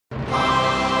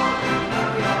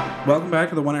Welcome back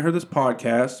to the When I Heard This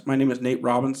podcast. My name is Nate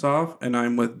Robinsoff, and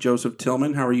I'm with Joseph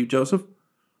Tillman. How are you, Joseph?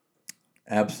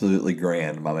 Absolutely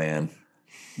grand, my man.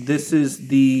 This is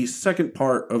the second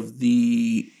part of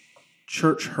the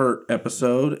Church Hurt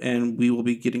episode, and we will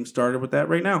be getting started with that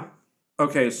right now.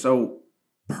 Okay, so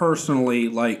personally,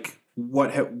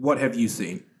 what have you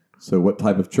seen? So what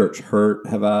type of church hurt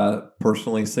have I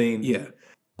personally seen? Yeah.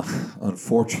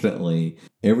 Unfortunately,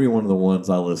 every one of the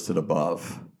ones I listed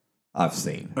above, I've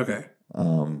seen. Okay.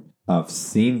 I've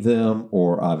seen them,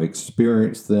 or I've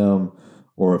experienced them,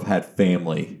 or I've had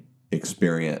family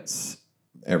experience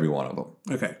every one of them.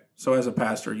 Okay. So as a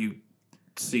pastor, you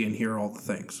see and hear all the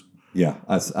things. Yeah,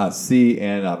 I see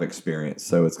and I've experienced.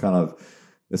 So it's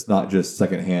not just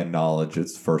secondhand knowledge,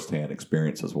 it's firsthand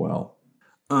experience as well.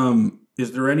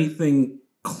 Is there anything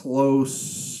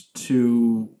close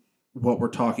to what we're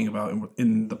talking about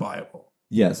in the Bible?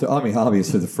 Yeah, so I mean,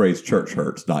 obviously the phrase church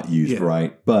hurt's not used,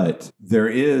 right? But there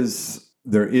is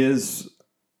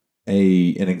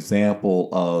an example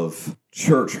of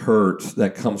church hurt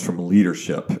that comes from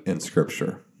leadership in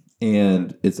Scripture.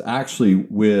 And it's actually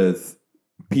with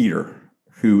Peter,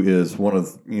 who is one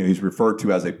of, he's referred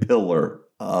to as a pillar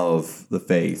of the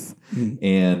faith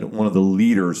and one of the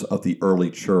leaders of the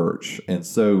early church. And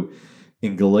so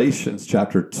in Galatians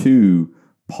chapter 2,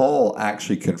 Paul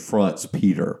actually confronts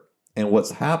Peter. And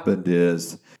what's happened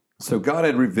is, so God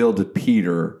had revealed to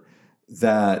Peter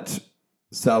that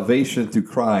salvation through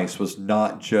Christ was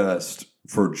not just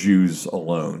for Jews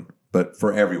alone, but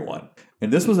for everyone.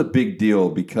 And this was a big deal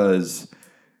because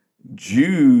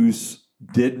Jews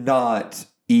did not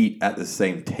eat at the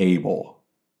same table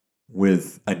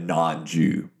with a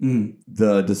non-Jew.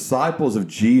 The disciples of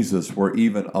Jesus were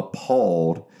even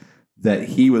appalled that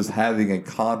he was having a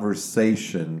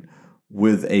conversation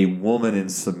with a woman in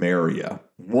Samaria.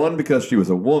 One, because she was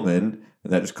a woman,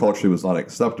 and that just culturally was not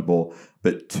acceptable.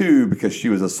 But two, because she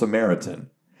was a Samaritan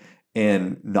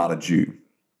and not a Jew,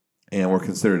 and were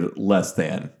considered less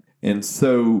than. And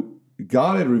so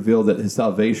God had revealed that his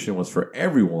salvation was for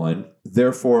everyone.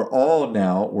 Therefore, all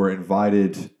now were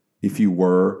invited, if you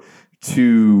were,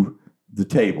 to the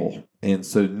table. And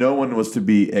so no one was to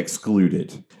be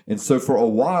excluded. And so for a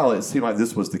while, it seemed like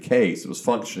this was the case. It was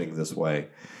functioning this way.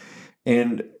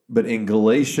 But in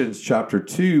Galatians chapter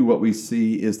 2, what we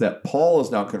see is that Paul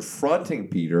is now confronting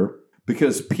Peter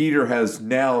because Peter has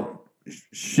now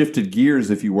shifted gears,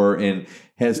 if you were, and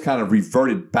has kind of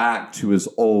reverted back to his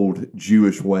old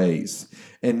Jewish ways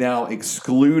and now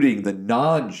excluding the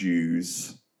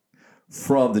non-Jews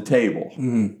from the table.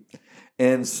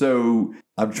 And so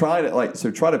I'm trying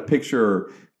to try to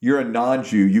picture you're a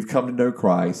non-Jew, you've come to know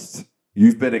Christ,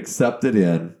 you've been accepted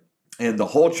in, and the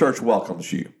whole church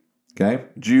welcomes you. Okay?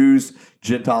 Jews,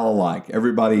 Gentile alike.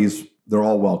 They're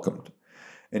all welcomed.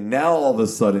 And now all of a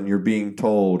sudden you're being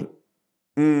told,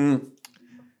 you're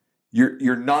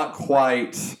not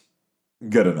quite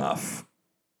good enough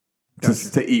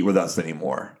to eat with us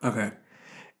anymore. Okay.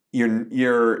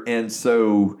 And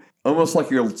so almost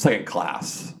like you're second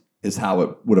class is how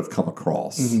it would have come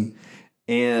across.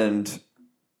 And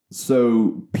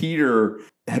so Peter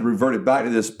had reverted back to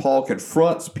this. Paul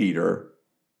confronts Peter,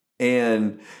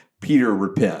 and Peter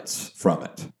repents from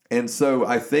it. And so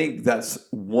I think that's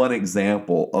one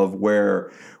example of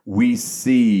where we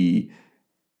see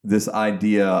this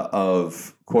idea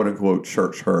of quote unquote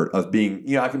church hurt, of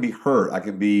being, I can be hurt, I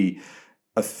can be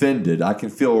offended, I can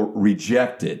feel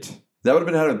rejected. That would have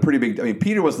been having a pretty big,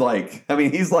 Peter was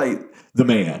he's like the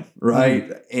man,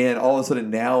 right? And all of a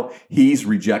sudden now he's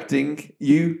rejecting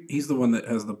you. He's the one that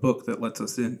has the book that lets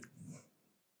us in.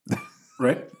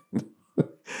 Right?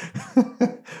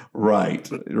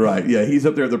 Right. Yeah, he's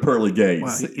up there at the pearly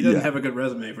gates. Wow, he doesn't have a good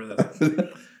resume for that.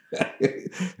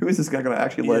 Who is this guy going to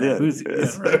actually let in?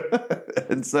 Right.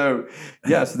 And so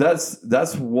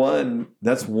that's one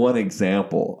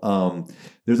example.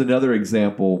 There's another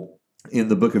example in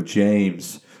the book of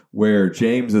James where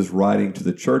James is writing to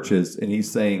the churches, and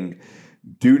he's saying,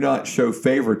 "Do not show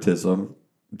favoritism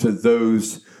to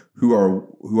those who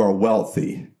are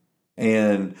wealthy,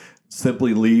 and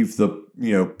simply leave the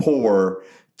poor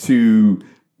to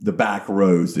the back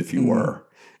rows, if you were."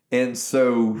 And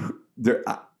so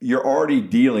you're already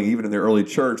dealing, even in the early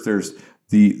church, there's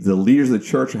the leaders of the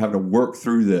church are having to work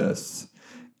through this.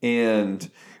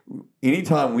 And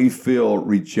anytime we feel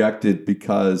rejected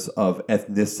because of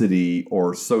ethnicity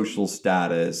or social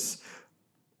status,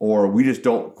 or we just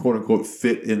don't quote unquote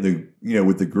fit in the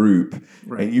with the group,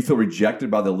 right, and you feel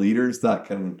rejected by the leaders, that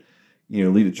can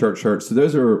lead to church hurt. So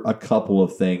those are a couple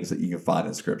of things that you can find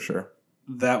in Scripture.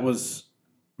 That was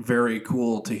very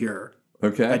cool to hear.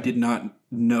 Okay. I did not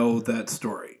know that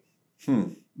story.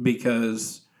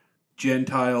 because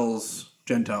Gentiles,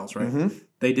 right? Mm-hmm.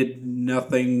 They did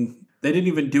nothing. They didn't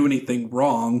even do anything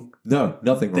wrong. No,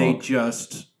 nothing They wrong.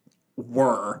 just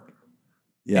were.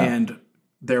 Yeah. And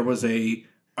there was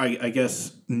I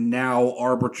guess, now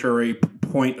arbitrary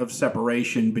point of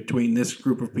separation between this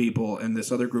group of people and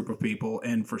this other group of people.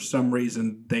 And for some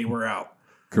reason, they were out.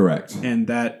 Correct. And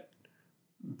that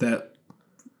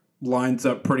lines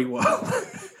up pretty well.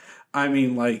 I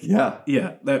mean, like, Yeah.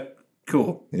 that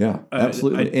cool. Yeah,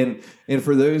 absolutely. And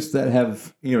for those that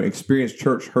have, experienced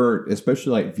church hurt,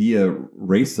 especially like via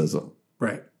racism,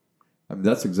 Right. I mean,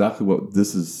 that's exactly what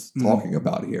this is talking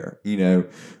about here.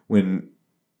 When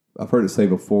I've heard it say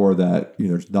before that,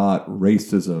 there's not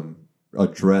racism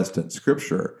addressed in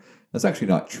Scripture, that's actually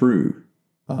not true.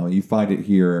 You find it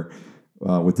here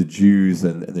with the Jews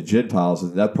and the Gentiles,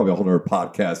 and that's probably a whole other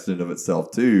podcast in and of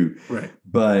itself too. Right.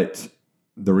 But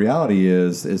the reality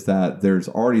is that there's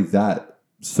already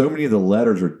so many of the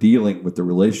letters are dealing with the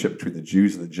relationship between the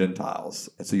Jews and the Gentiles.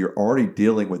 And so you're already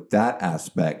dealing with that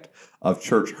aspect of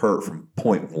church hurt from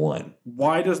point one.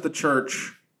 Why does the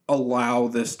church allow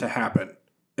this to happen?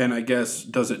 And I guess,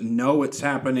 does it know it's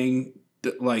happening?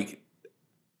 Like,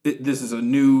 this is a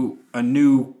new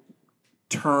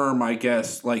term, I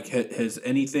guess. Like, has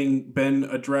anything been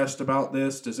addressed about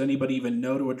this? Does anybody even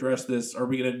know to address this? Are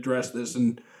we going to address this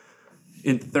in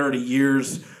 30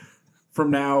 years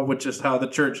from now, which is how the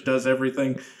church does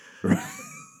everything?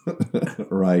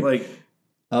 Right. Like,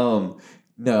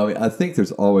 no, I think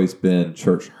there's always been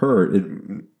church hurt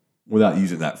without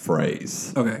using that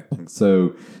phrase. okay. And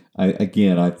so, I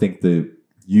think the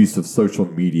use of social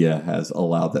media has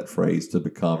allowed that phrase to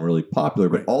become really popular,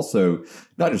 but also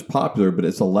not just popular, but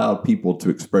it's allowed people to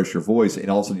express your voice.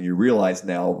 And also you realize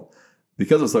now,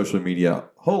 because of social media,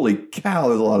 holy cow,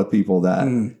 there's a lot of people that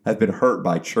have been hurt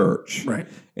by church. Right.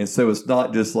 And so it's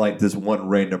not just like this one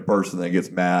random person that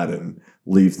gets mad and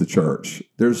leaves the church.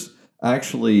 There's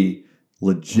actually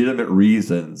legitimate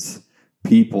reasons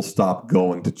people stop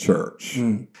going to church.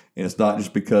 And it's not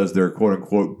just because they're quote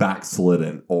unquote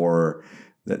backslidden or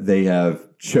that they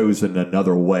have chosen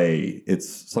another way.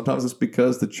 Sometimes it's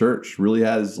because the church really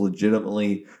has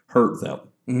legitimately hurt them.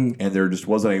 And there just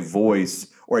wasn't a voice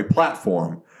or a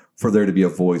platform for there to be a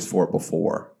voice for it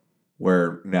before,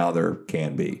 where now there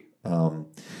can be. But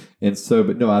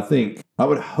no, I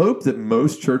would hope that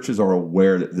most churches are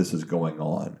aware that this is going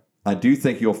on. I do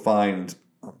think you'll find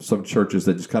some churches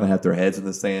that just kind of have their heads in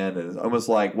the sand, and it's almost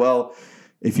like, well,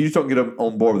 if you just don't get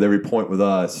on board with every point with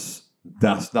us,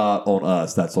 that's not on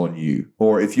us, that's on you.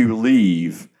 Or if you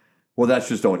leave, well, that's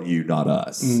just on you, not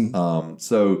us.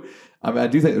 I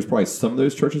do think there's probably some of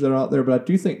those churches that are out there, but I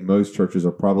do think most churches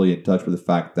are probably in touch with the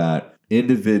fact that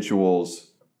individuals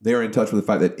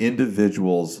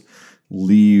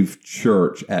leave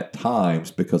church at times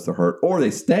because they're hurt, or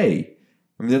they stay.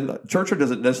 I mean, church hurt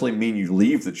doesn't necessarily mean you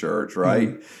leave the church,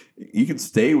 right? You can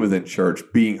stay within church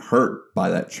being hurt by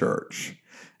that church.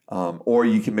 Or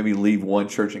you can maybe leave one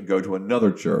church and go to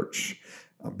another church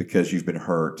because you've been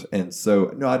hurt. And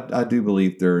so, no, I do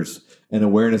believe there's an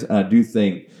awareness. And I do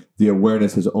think the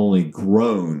awareness has only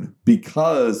grown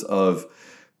because of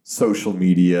social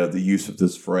media, the use of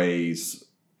this phrase,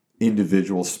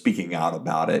 individuals speaking out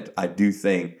about it. I do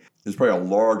think there's probably a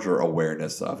larger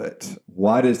awareness of it.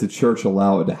 Why does the church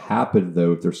allow it to happen,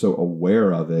 though, if they're so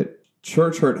aware of it?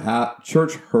 Church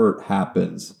hurt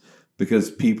happens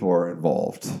because people are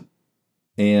involved.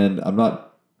 And I'm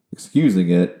not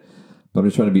excusing it, but I'm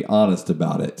just trying to be honest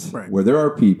about it. Right. Where there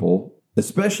are people,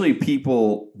 especially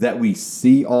people that we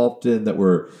see often, that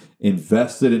we're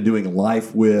invested in doing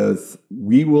life with,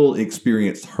 we will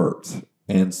experience hurt.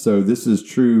 And so this is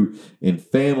true in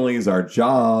families, our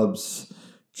jobs,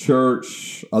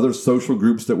 church, other social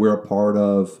groups that we're a part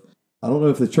of. I don't know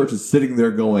if the church is sitting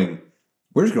there going,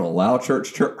 we're just going to allow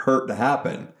church hurt to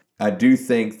happen. I do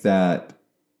think that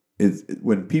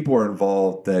when people are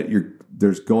involved, that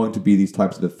there's going to be these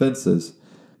types of offenses.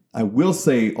 I will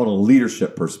say, on a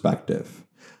leadership perspective,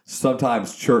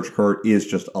 sometimes church hurt is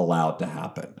just allowed to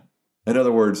happen. In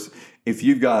other words, if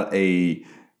you've got a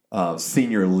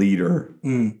senior leader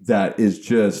that is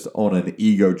just on an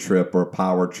ego trip or a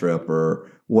power trip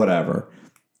or whatever,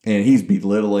 and he's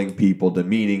belittling people,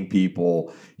 demeaning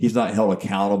people, he's not held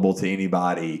accountable to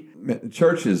anybody.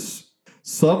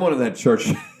 Someone in that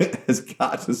church has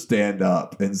got to stand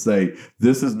up and say,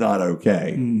 this is not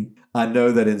okay. I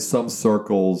know that in some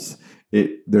circles,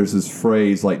 there's this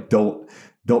phrase like, don't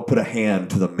put a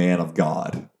hand to the man of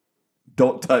God.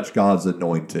 Don't touch God's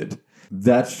anointed.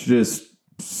 That's just,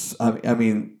 I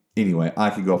mean, anyway, I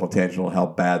could go off on a tangent on how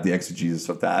bad the exegesis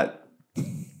of that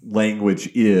language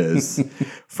is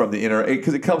from the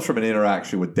because it comes from an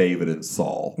interaction with David and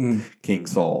Saul, King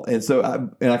Saul. And so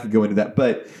I could go into that.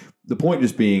 But the point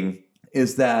just being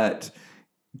is that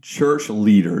church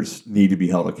leaders need to be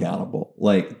held accountable.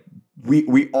 Like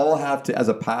we all have to, as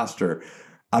a pastor,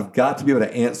 I've got to be able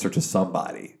to answer to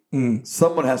somebody.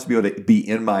 Someone has to be able to be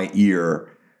in my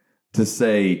ear to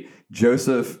say,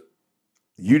 Joseph,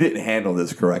 you didn't handle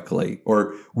this correctly,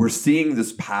 or we're seeing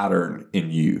this pattern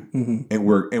in you, and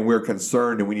we're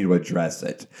concerned, and we need to address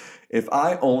it. If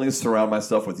I only surround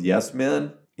myself with yes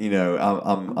men,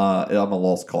 I'm a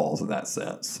lost cause in that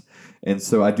sense. And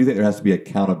so I do think there has to be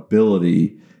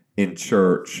accountability in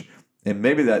church, and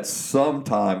maybe that's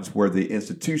sometimes where the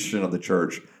institution of the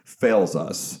church fails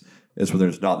us, is when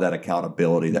there's not that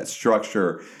accountability, that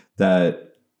structure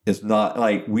that is not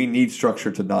like, we need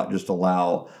structure to not just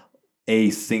allow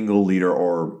a single leader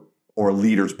or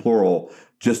leaders plural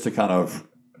just to kind of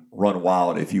run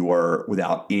wild, if you were,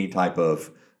 without any type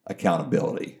of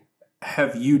accountability.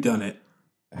 Have you done it?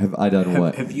 Have I done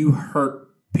what? Have you hurt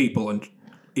people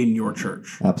in your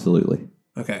church? Absolutely.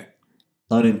 Okay.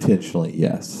 Unintentionally,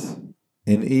 yes.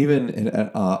 And even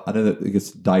I know that it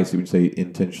gets dicey when you say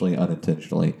intentionally,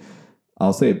 unintentionally.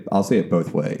 I'll say it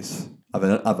both ways. I've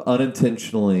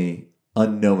unintentionally,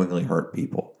 unknowingly hurt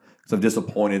people. So I've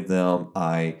disappointed them.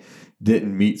 I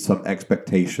didn't meet some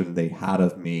expectation they had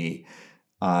of me.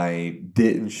 I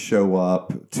didn't show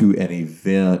up to an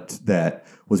event that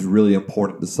was really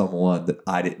important to someone that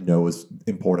I didn't know was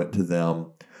important to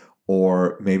them.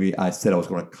 Or maybe I said I was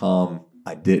going to come,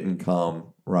 I didn't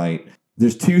come, right?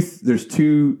 There's two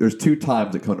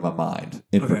times that come to my mind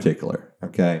in particular,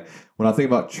 okay? When I think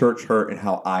about church hurt and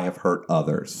how I have hurt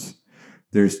others,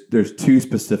 there's two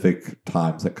specific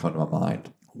times that come to my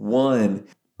mind. One,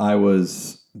 I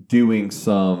was doing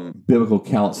some biblical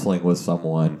counseling with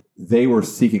someone. They were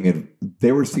seeking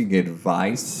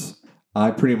advice.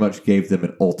 I pretty much gave them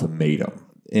an ultimatum.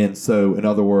 And so, in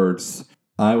other words,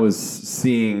 I was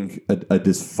seeing a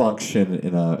dysfunction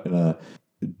in a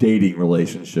dating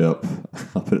relationship,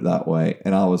 I'll put it that way.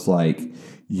 And I was like,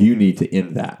 you need to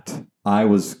end that. I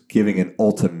was giving an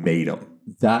ultimatum.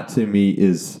 That to me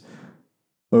is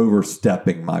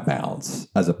overstepping my bounds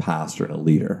as a pastor and a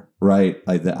leader, right?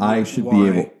 Like that I should be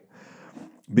able,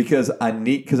 because I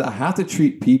have to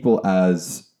treat people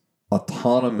as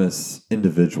autonomous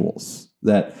individuals,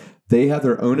 that they have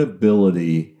their own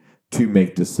ability to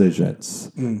make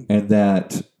decisions, and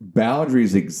that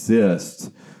boundaries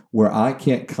exist where I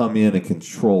can't come in and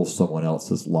control someone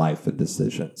else's life and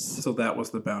decisions. So that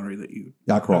was the boundary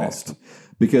that I crossed,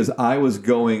 because I was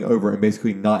going over and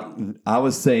basically I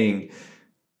was saying,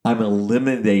 I'm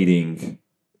eliminating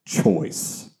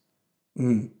choice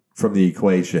from the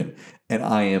equation, and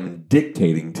I am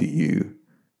dictating to you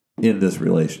in this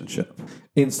relationship.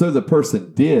 And so the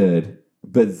person did,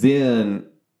 but then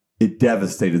it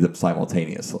devastated them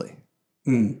simultaneously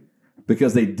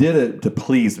because they did it to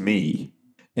please me,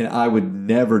 and I would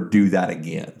never do that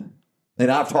again. And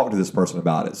I've talked to this person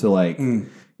about it. So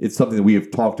it's something that we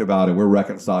have talked about, and we're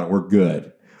reconciled, and we're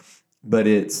good. But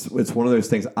it's one of those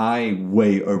things, I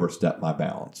way overstepped my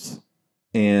bounds.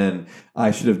 And I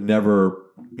should have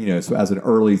never, so as an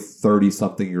early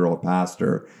 30-something-year-old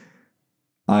pastor,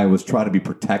 I was trying to be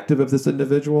protective of this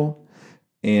individual,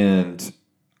 and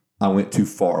I went too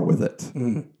far with it.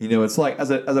 It's like as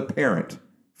a parent,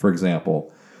 for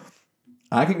example,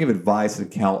 I can give advice and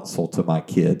counsel to my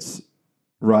kids,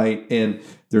 right? And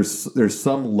there's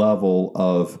some level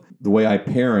of the way I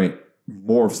parent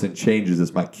morphs and changes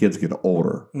as my kids get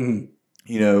older.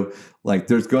 Like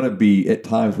there's going to be at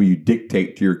times where you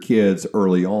dictate to your kids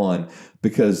early on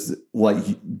because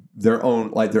their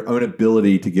own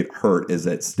ability to get hurt is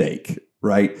at stake,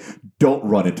 right? Don't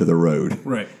run into the road,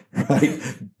 right?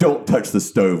 Don't touch the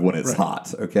stove when it's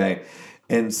hot, okay?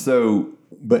 And so,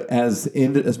 but as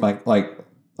my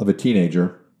of a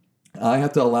teenager, I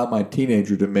have to allow my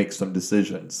teenager to make some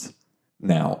decisions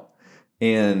now,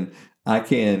 and I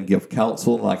can give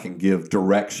counsel, and I can give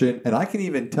direction, and I can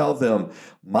even tell them,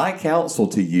 my counsel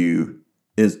to you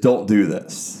is don't do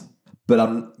this.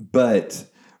 But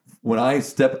when I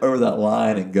step over that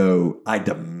line and go, I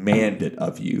demand it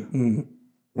of you,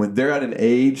 when they're at an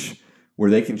age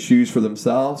where they can choose for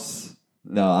themselves,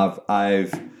 no,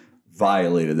 I've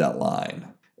violated that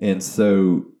line. And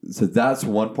so that's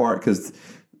one part, because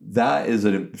that is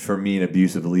for me an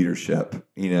abuse of leadership,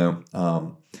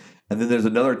 And then there's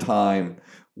another time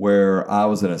where I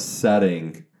was in a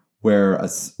setting where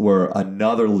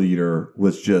another leader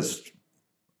was just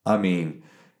letting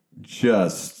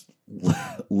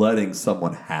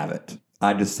someone have it.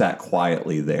 I just sat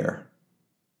quietly there.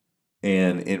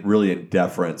 and it really in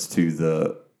deference to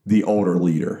the older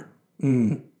leader.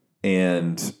 Mm.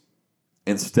 And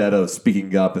instead of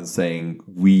speaking up and saying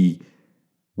we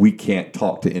can't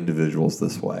talk to individuals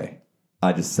this way,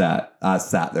 I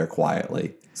sat there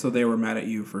quietly. So they were mad at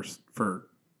you for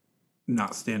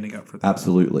not standing up for them.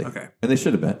 Absolutely. Okay. And they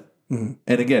should have been. Mm-hmm.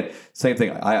 And again, same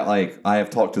thing. I have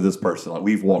talked to this person. Like,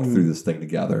 we've walked through this thing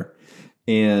together,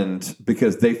 and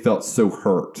because they felt so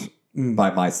hurt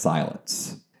by my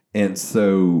silence, and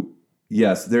so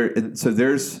yes,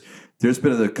 there's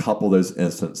been a couple of those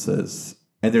instances,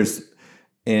 and that's,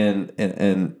 and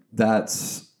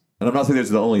I'm not saying there's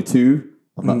the only two.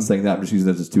 I'm not saying that. I'm just using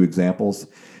those as two examples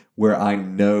where I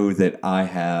know that I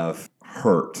have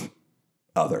hurt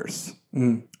others,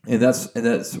 and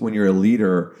that's when you're a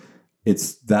leader.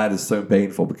 That is so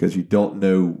painful because you don't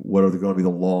know what are going to be the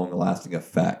long-lasting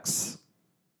effects,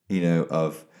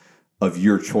 of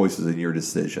your choices and your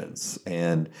decisions.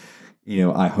 And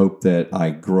I hope that I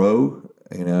grow,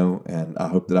 and I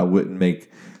hope that I wouldn't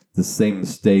make the same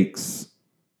mistakes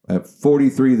at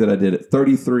 43 that I did at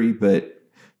 33. But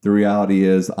the reality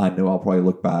is, I know I'll probably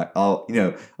look back. I'll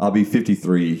be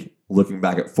 53, looking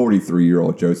back at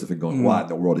 43-year-old Joseph and going, "Why in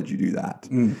the world did you do that?"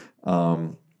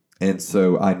 And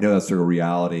so I know that's a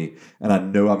reality, and I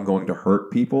know I'm going to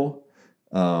hurt people,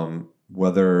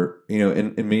 whether,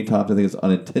 and many times I think it's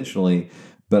unintentionally,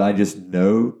 but I just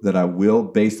know that I will,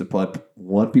 based upon,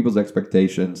 one, people's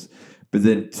expectations, but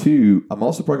then two, I'm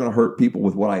also probably going to hurt people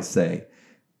with what I say.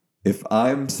 If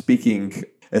I'm speaking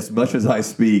as much as I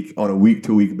speak on a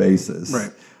week-to-week basis,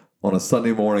 right, on a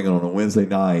Sunday morning and on a Wednesday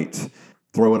night,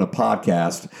 throw in a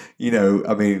podcast,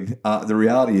 the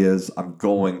reality is I'm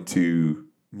going to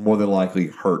more than likely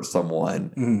hurt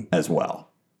someone as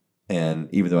well. And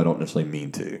even though I don't necessarily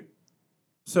mean to.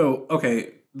 So,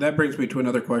 okay, that brings me to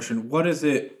another question. What is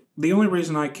it? The only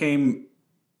reason I came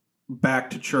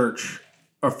back to church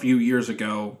a few years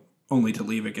ago, only to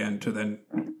leave again, to then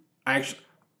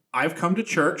I've come to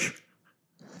church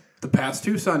the past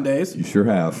 2 Sundays. You sure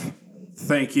have.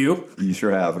 Thank you. You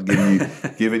sure have. I'm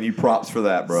giving you props for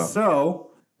that, bro.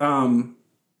 So,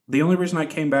 the only reason I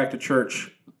came back to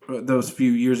church the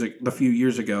few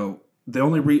years ago, the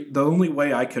only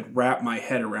way I could wrap my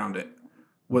head around it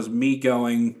was me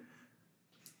going,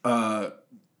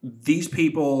 these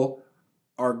people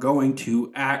are going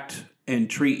to act and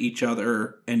treat each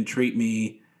other and treat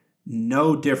me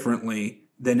no differently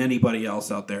than anybody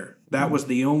else out there. That was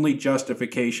the only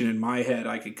justification in my head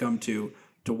I could come to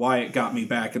why it got me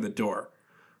back in the door.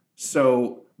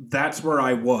 So that's where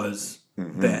I was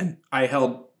then. I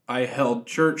held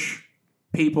church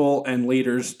people and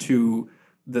leaders to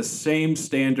the same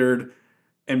standard,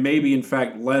 and maybe in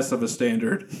fact less of a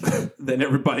standard than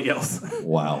everybody else.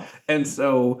 Wow. And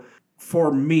so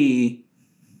for me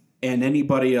and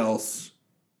anybody else,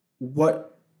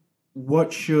 what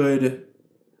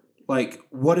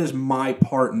is my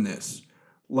part in this?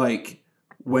 Like,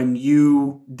 when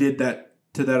you did that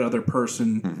to that other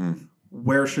person,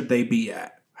 where should they be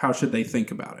at? How should they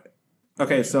think about it?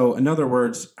 Okay, so in other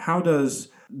words, how does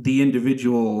the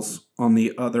individuals on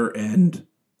the other end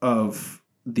of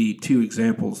the 2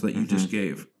 examples that you just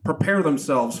gave prepare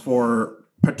themselves for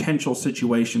potential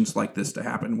situations like this to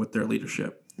happen with their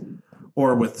leadership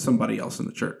or with somebody else in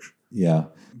the church? Yeah,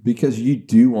 because you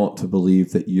do want to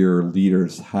believe that your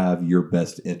leaders have your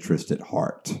best interest at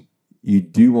heart. You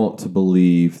do want to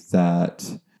believe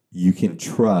that you can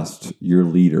trust your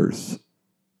leaders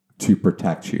to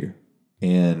protect you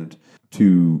and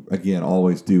to, again,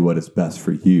 always do what is best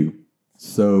for you.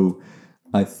 So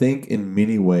I think in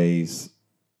many ways,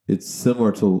 it's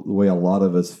similar to the way a lot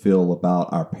of us feel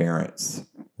about our parents.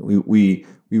 We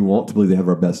want to believe they have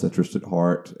our best interest at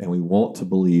heart, and we want to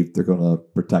believe they're going to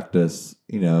protect us,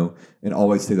 and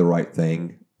always say the right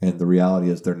thing. And the reality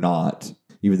is they're not.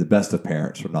 Even the best of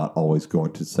parents are not always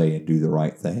going to say and do the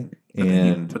right thing.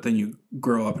 But then you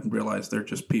grow up and realize they're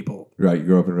just people. Right, you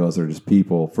grow up and realize they're just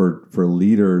people. For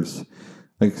leaders,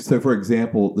 for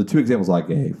example, the 2 examples I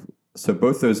gave, so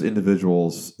both those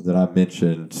individuals that I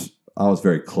mentioned, I was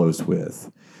very close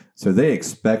with. So they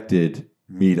expected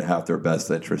me to have their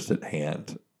best interest at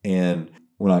hand. And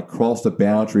when I crossed a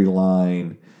boundary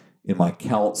line in my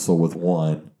counsel with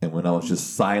one, and when I was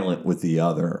just silent with the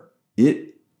other,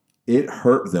 it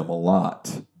hurt them a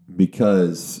lot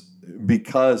because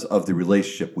of the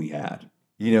relationship we had.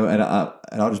 And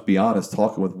I'll just be honest,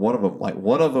 talking with one of them,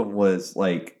 one of them was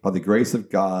by the grace of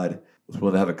God, was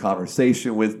willing to have a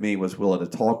conversation with me, was willing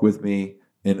to talk with me,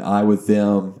 and I with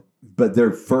them. But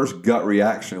their first gut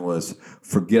reaction was,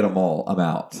 forget them all, I'm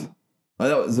out.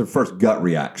 That was their first gut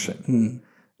reaction.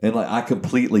 And like I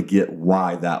completely get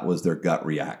why that was their gut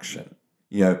reaction.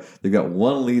 You know, they've got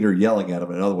one leader yelling at them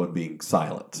and another one being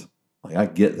silent. Like I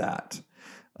get that.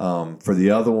 For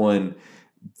the other one,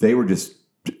 they were just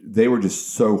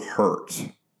so hurt,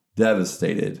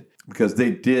 devastated, because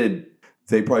they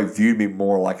probably viewed me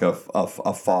more like a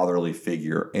fatherly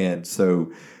figure, and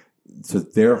so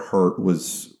their hurt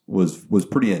was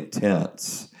pretty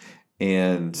intense.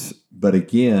 But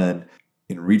again,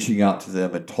 in reaching out to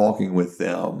them and talking with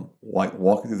them, like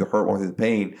walking through the hurt, walking through the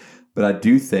pain. But I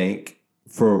do think,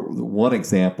 for one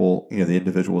example, you know, the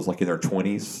individual was like in their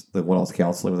 20s, the one I was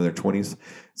counseling in their 20s.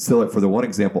 So like for the one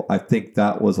example, I think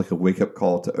that was like a wake-up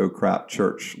call to, oh crap,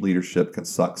 church leadership can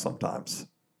suck sometimes.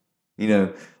 You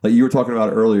know, like you were talking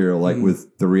about earlier, like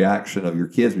with the reaction of your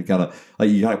kids, you kind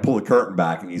of pull the curtain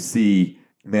back and you see,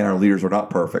 man, our leaders are not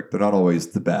perfect. They're not always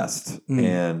the best.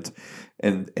 And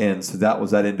so that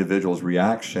was that individual's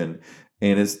reaction.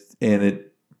 And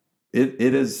it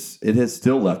has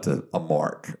still left a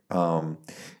mark. And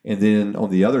then on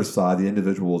the other side, the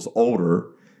individual was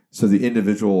older, so the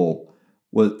individual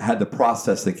had the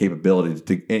processing capability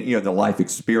to, and, you know, the life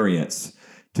experience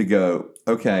to go,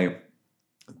 okay,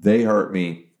 they hurt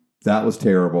me. That was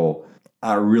terrible.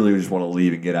 I really just want to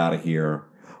leave and get out of here.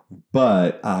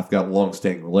 But I've got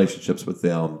long-standing relationships with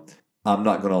them. I'm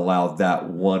not going to allow that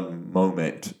one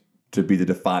moment to be the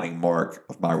defining mark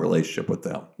of my relationship with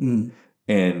them.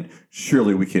 And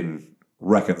surely we can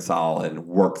reconcile and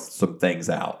work some things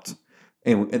out.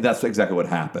 And that's exactly what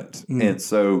happened. And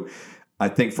so I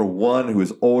think for one who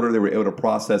was older, they were able to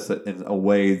process it in a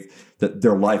way that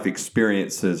their life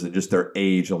experiences and just their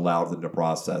age allowed them to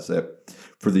process it.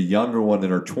 For the younger one in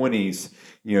her 20s,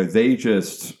 you know,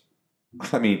 that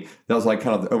was like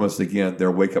kind of almost, again,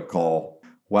 their wake-up call.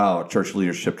 Wow, church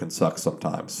leadership can suck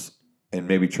sometimes. And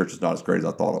maybe church is not as great as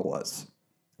I thought it was.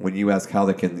 When you ask how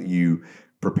you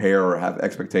prepare or have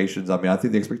expectations, I mean, I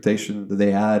think the expectation that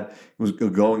they had was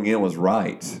going in was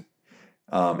right,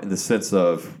 in the sense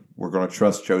of we're going to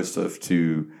trust Joseph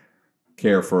to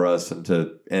care for us and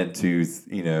to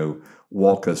you know,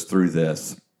 walk us through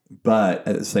this. But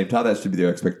at the same time, that should be their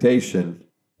expectation.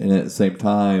 And at the same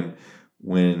time,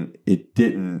 when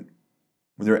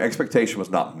their expectation was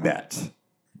not met,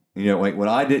 you know, like when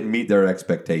I didn't meet their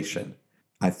expectation,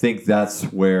 I think that's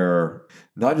where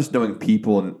not just knowing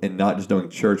people and not just knowing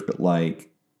church, but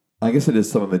like, I guess it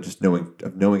is some of it just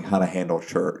knowing how to handle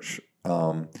church,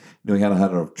 knowing how to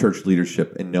handle church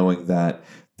leadership, and knowing that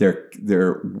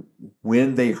they're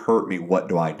when they hurt me, what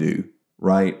do I do?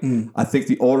 Right? I think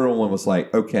the older one was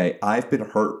like, okay, I've been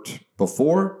hurt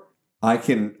before. I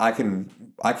can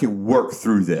work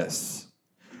through this.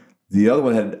 The other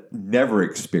one had never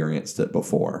experienced it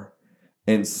before.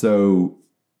 And so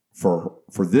for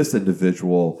this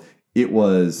individual, it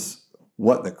was,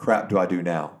 what the crap do I do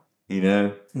now? You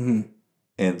know?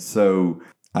 And so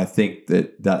I think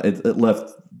that it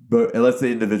left the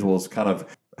individuals kind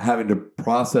of having to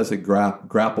process and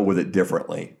grapple with it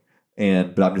differently.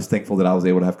 But I'm just thankful that I was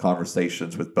able to have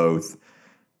conversations with both,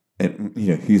 and,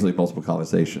 you know, usually multiple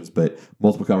conversations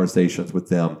with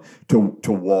them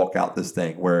to walk out this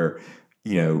thing where,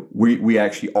 you know, we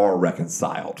actually are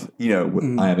reconciled. You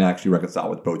know, I am actually reconciled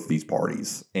with both of these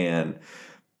parties. And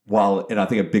I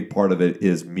think a big part of it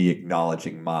is me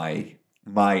acknowledging my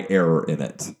error in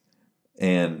it,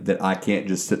 and that I can't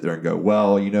just sit there and go,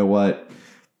 well, you know what?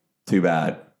 Too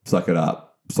bad. Suck it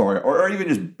up. Sorry. Or even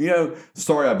just, you know,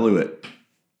 sorry I blew it.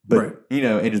 But, right. You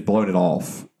know, and just blown it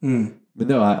off. But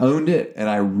no, I owned it, and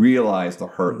I realized the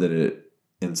hurt that it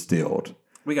instilled.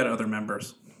 We got other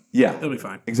members. Yeah. It'll be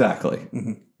fine.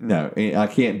 Exactly. No, I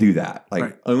can't do that. Like,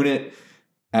 right. Own it,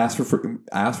 ask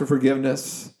for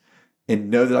forgiveness, and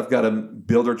know that I've got to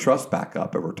build their trust back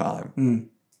up over time.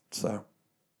 So,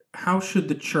 how should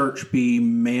the church be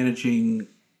managing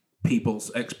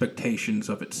people's expectations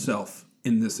of itself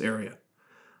in this area?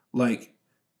 Like,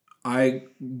 I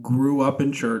grew up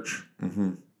in church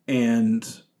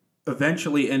and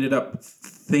eventually ended up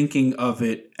thinking of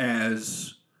it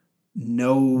as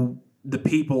the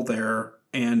people there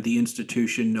and the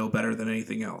institution know better than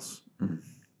anything else.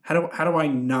 How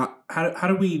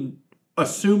do we,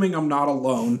 assuming I'm not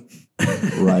alone,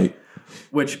 right?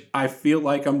 Which I feel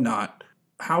like I'm not.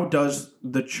 How does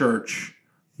the church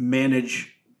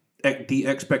manage the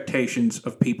expectations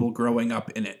of people growing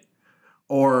up in it,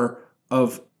 or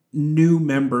of new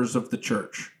members of the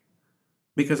church?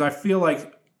 Because I feel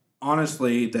like,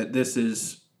 honestly, that this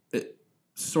is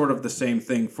sort of the same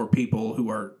thing for people who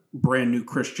are brand new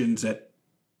Christians at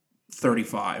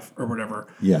 35 or whatever.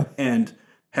 Yeah. And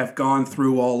have gone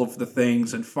through all of the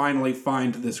things and finally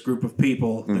find this group of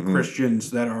people, the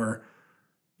Christians that are,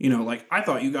 Like, I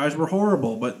thought you guys were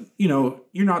horrible, but, you're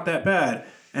not that bad.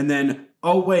 And then,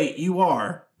 oh, wait, you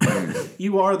are.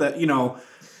 You are that,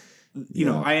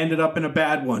 I ended up in a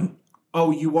bad one.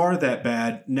 Oh, you are that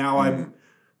bad. Now I'm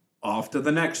off to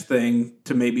the next thing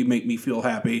to maybe make me feel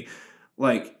happy.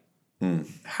 Like,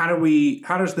 how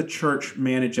does the church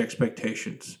manage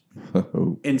expectations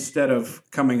instead of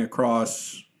coming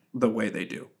across the way they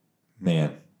do?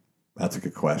 Man, that's a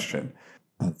good question.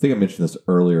 I think I mentioned this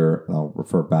earlier, and I'll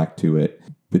refer back to it,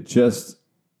 but just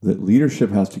that leadership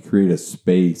has to create a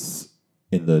space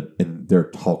in their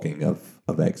talking of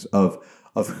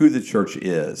who the church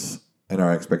is and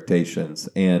our expectations.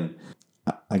 And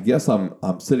I guess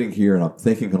I'm sitting here and I'm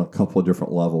thinking on a couple of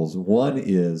different levels. One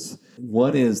is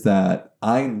that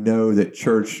I know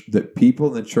that people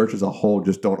in the church as a whole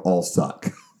just don't all suck.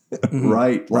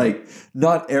 Right? Like,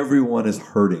 not everyone is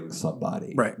hurting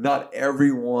somebody. Right. Not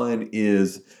everyone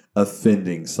is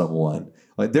offending someone.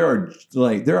 Like, there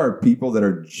are people that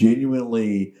are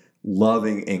genuinely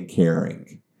loving and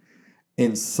caring.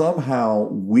 And somehow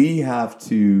we have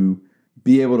to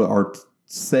be able to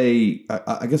say,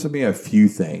 I guess it'd be a few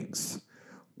things.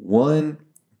 One,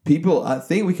 I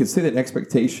think we could say that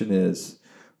expectation is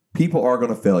people are going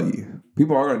to fail you.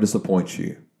 People are going to disappoint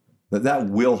you. That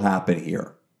will happen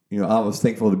here. I was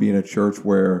thankful to be in a church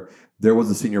where there was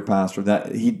a senior pastor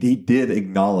that he did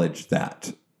acknowledge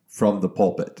that from the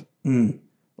pulpit.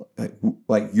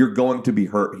 Like, you're going to be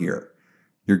hurt here.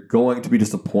 You're going to be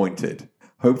disappointed.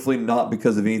 Hopefully not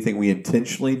because of anything we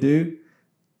intentionally do,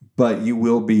 but you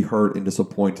will be hurt and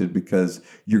disappointed because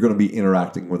you're going to be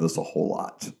interacting with us a whole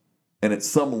lot. And at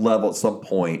some level, at some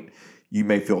point, you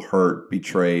may feel hurt,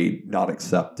 betrayed, not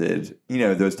accepted,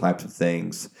 those types of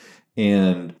things.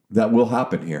 And that will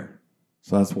happen here.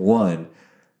 So that's one.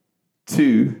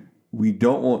 Two, we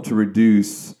don't want to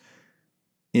reduce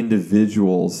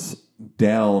individuals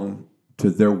down to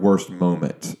their worst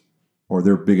moment or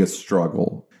their biggest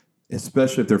struggle,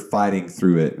 especially if they're fighting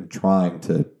through it and trying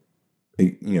to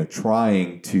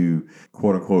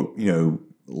quote unquote,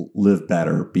 live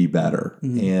better, be better.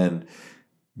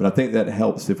 But I think that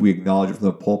helps if we acknowledge it from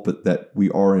the pulpit that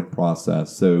we are in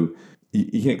process. So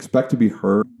you can expect to be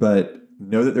hurt, but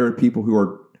know that there are people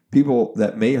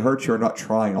that may hurt you are not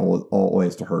trying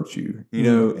always to hurt you,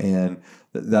 and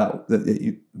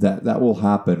that will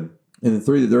happen. And then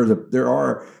three, there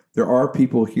are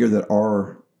people here that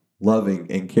are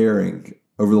loving and caring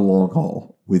over the long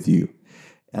haul with you,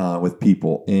 with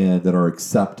people, and that are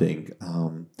accepting,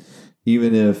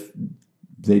 even if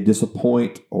they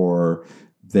disappoint or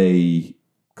they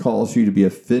cause you to be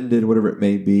offended, whatever it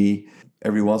may be.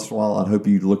 Every once in a while, I hope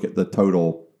you look at the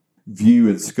total view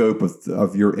and scope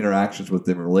of your interactions with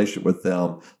them, relationship with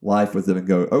them, life with them, and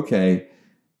go, okay,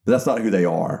 but that's not who they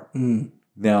are.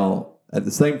 Now, at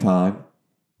the same time,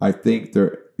 I think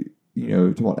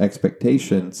talking about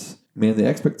expectations, man, the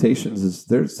expectations is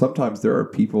sometimes there are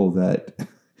people that, I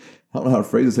don't know how to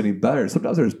phrase this any better.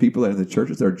 Sometimes there's people that in the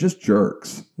churches that are just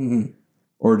jerks,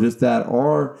 or just that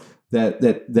are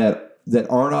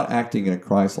not acting in a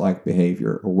Christ-like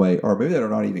behavior or way, or maybe that are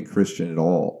not even Christian at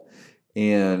all.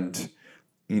 And,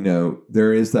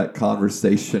 there is that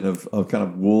conversation of kind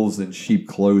of wolves in sheep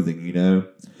clothing,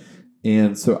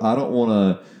 And so I don't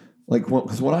want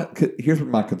to, here's what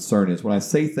my concern is. When I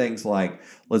say things like,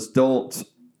 let's don't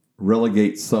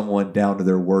relegate someone down to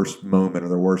their worst moment or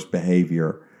their worst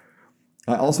behavior,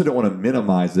 I also don't want to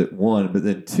minimize it, one, but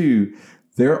then two,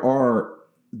 there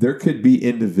could be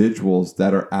individuals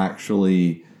that are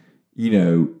actually,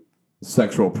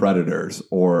 sexual predators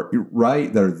or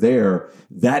that are there.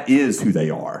 That is who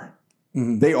they are.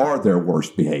 They are their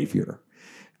worst behavior.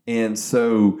 And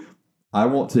so I'm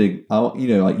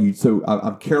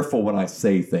careful when I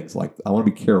say things like, I want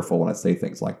to be careful when I say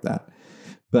things like that.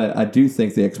 But I do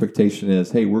think the expectation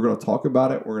is, hey, we're going to talk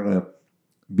about it. We're going to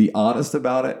be honest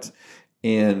about it.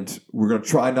 And we're going to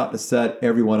try not to set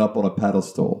everyone up on a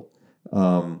pedestal.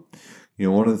 One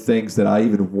of the things that I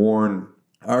even warn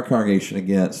our congregation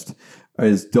against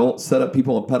is don't set up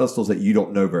people on pedestals that you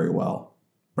don't know very well.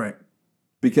 Right.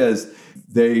 Because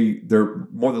they're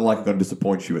more than likely going to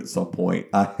disappoint you at some point.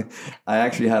 I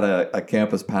actually had a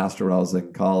campus pastor when I was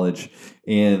in college,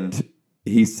 and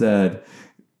he said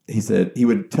he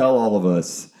would tell all of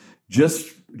us,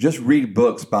 just read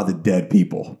books by the dead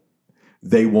people.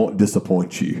 They won't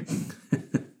disappoint you.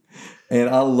 And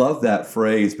I love that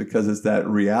phrase because it's that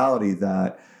reality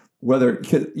that whether,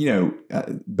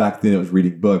 back then it was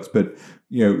reading books, but,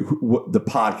 the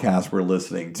podcast we're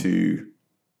listening to,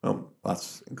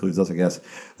 that includes us, I guess,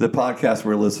 the podcast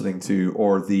we're listening to,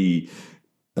 or the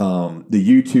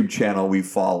YouTube channel we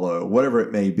follow, whatever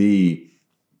it may be,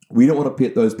 we don't want to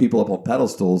put those people up on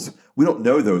pedestals. We don't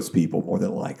know those people more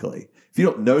than likely. If you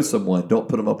don't know someone, don't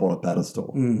put them up on a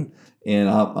pedestal. And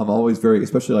I'm always very,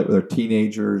 especially like with our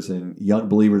teenagers and young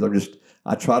believers,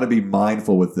 I try to be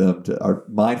mindful with them,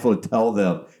 mindful to tell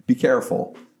them, be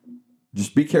careful.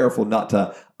 Just be careful not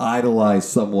to idolize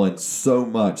someone so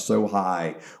much, so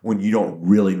high when you don't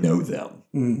really know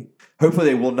them. Hopefully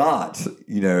they will not,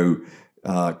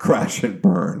 crash and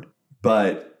burn.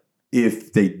 But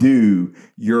if they do,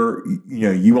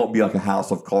 you won't be like a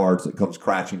house of cards that comes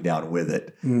crashing down with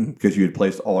it because you had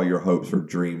placed all your hopes or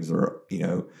dreams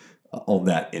on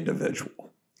that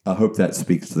individual. I hope that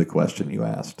speaks to the question you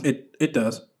asked. It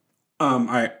does.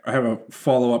 I have a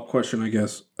follow-up question, I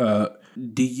guess.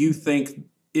 Do you think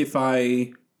if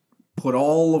I put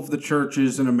all of the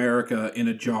churches in America in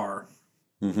a jar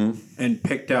and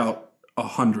picked out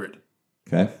 100,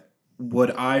 okay,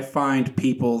 would I find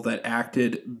people that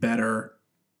acted better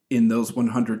in those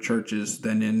 100 churches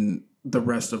than in the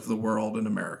rest of the world in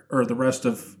America, or the rest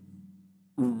of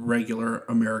regular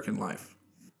American life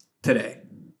today?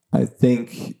 I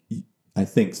think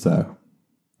so.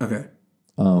 Okay.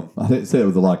 I didn't say it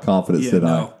with a lot of confidence, did I?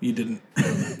 No, you didn't.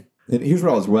 And here's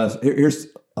what I was, here's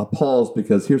a pause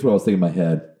because here's what I was thinking in my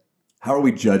head. How are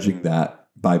we judging that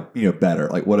by, better?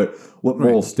 Like what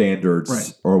moral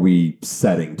standards are we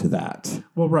setting to that?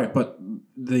 Well, right. But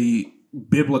the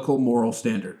biblical moral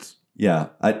standards. Yeah,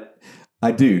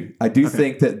 I do. I do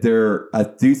think that I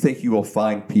do think you will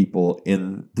find people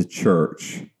in the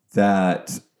church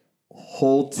that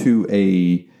hold to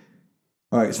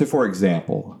all right. So for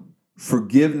example,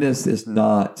 forgiveness is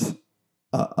not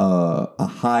a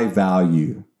high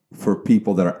value for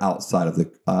people that are outside of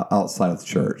the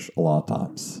church a lot of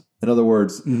times. In other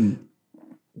words,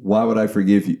 why would I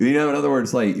forgive you? In other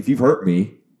words, like if you've hurt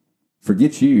me,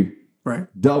 forget you. Right.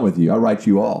 Done with you. I write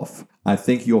you off. I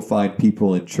think you'll find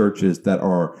people in churches that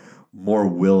are more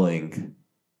willing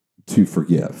to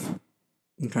forgive.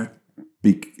 Okay.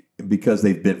 Because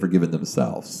they've been forgiven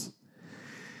themselves.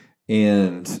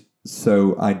 And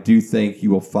so I do think you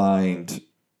will find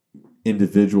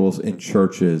individuals in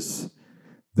churches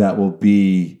that will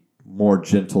be more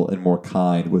gentle and more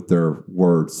kind with their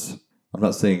words. I'm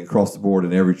not saying across the board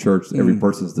in every church, every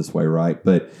person's this way, right?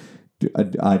 But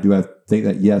I think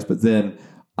that, yes. But then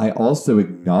I also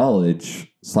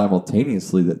acknowledge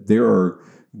simultaneously that there are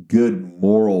good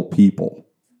moral people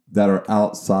that are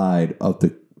outside of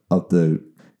the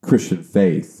Christian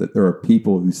faith, that there are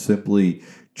people who simply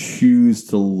choose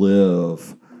to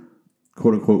live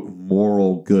quote unquote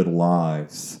moral good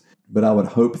lives. But I would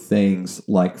hope things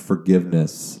like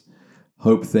forgiveness,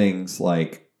 hope things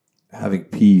like having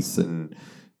peace and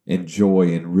joy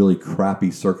in really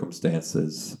crappy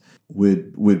circumstances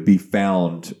would be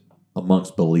found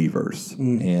amongst believers.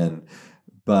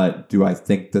 But do I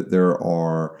think that there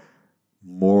are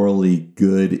morally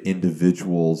good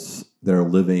individuals that are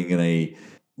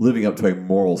living up to a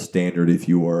moral standard, if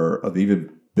you were, of even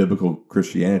biblical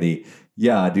Christianity?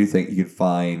 Yeah, I do think you can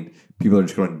find people that are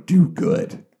just going to do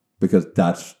good because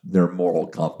that's their moral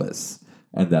compass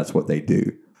and that's what they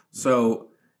do. So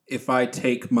if I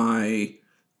take my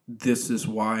 "this is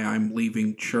why I'm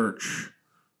leaving church"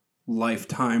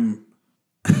 lifetime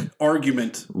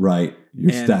argument, right,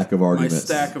 your stack of arguments, my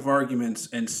stack of arguments,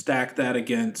 and stack that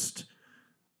against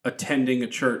attending a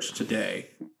church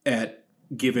today at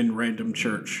given random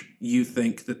church, you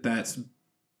think that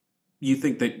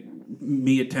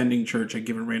me attending church at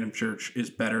given random church is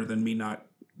better than me not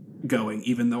going,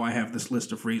 even though I have this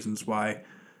list of reasons why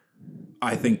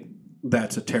I think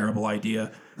that's a terrible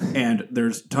idea, and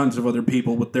there's tons of other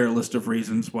people with their list of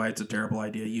reasons why it's a terrible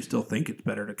idea. You still think it's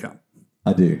better to come?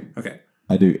 I do. Okay.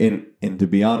 I do. And to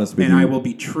be honest with you, I will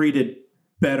be treated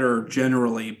better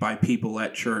generally by people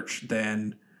at church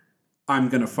than I'm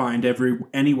going to find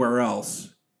anywhere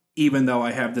else, even though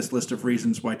I have this list of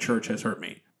reasons why church has hurt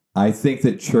me. I think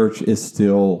that church is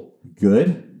still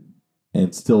good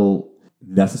and still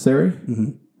necessary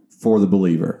for the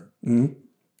believer,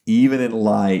 even in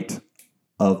light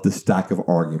of the stack of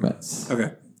arguments.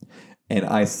 Okay. And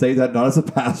I say that not as a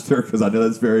pastor, because I know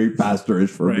that's very pastorish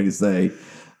for me to say.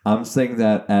 I'm saying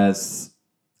that as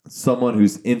someone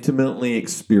who's intimately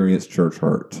experienced church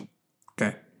hurt.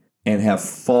 Okay. And have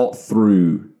fought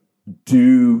through,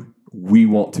 do we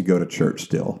want to go to church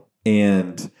still?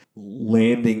 And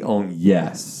landing on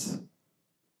yes.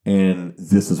 And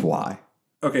this is why.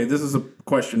 Okay, this is a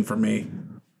question for me.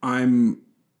 I'm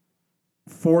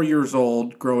 4 years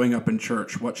old, growing up in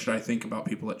church. What should I think about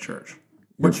people at church?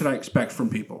 What should I expect from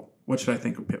people? What should I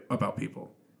think about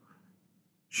people?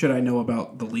 Should I know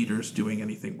about the leaders doing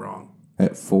anything wrong?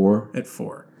 At 4? At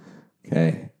 4.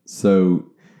 Okay.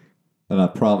 So and I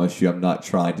promise you, I'm not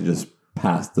trying to just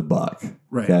pass the buck.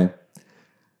 Right. Okay.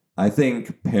 I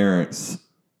think parents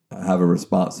have a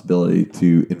responsibility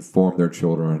to inform their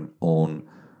children on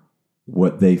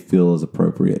what they feel is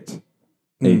appropriate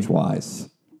age-wise.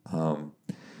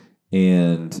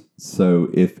 And so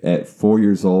if at 4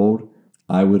 years old,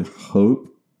 I would hope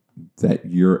that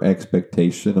your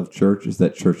expectation of church is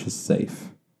that church is safe.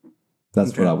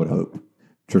 That's what I would hope.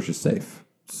 Church is safe.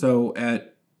 So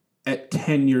at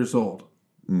 10 years old,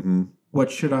 what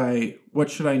should I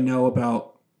know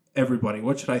about everybody?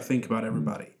 What should I think about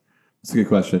everybody? That's a good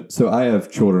question. So I have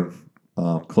children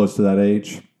close to that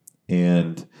age,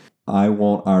 and I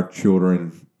want our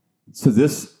children. So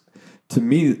this, to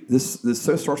me, this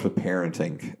so starts with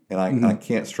parenting, and I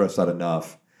can't stress that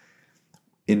enough.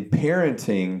 In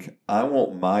parenting, I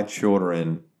want my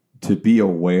children to be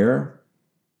aware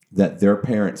that their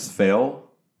parents fail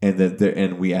and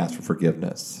that we ask for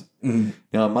forgiveness.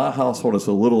 Now, in my household, it's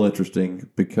a little interesting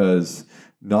because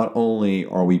not only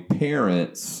are we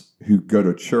parents who go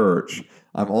to church,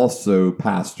 I'm also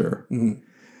pastor.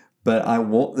 But I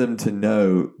want them to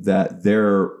know that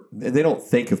they don't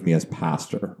think of me as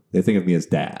pastor. They think of me as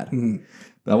dad.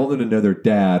 But I want them to know their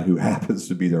dad, who happens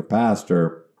to be their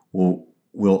pastor,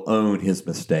 will own his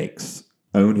mistakes,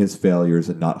 own his failures,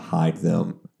 and not hide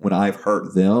them. When I've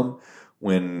hurt them,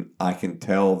 when I can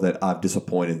tell that I've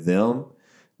disappointed them,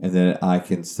 and then I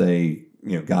can say,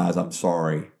 guys, I'm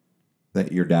sorry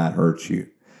that your dad hurt you.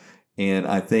 And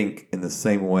I think in the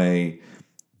same way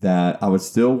that I would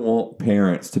still want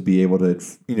parents to be able to,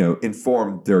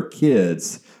 inform their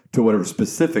kids to whatever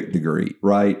specific degree,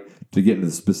 right? To get into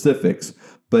the specifics.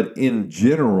 But in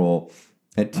general,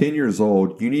 at 10 years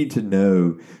old, you need to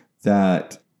know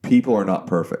that people are not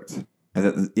perfect.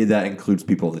 And that includes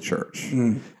people in the church.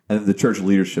 And the church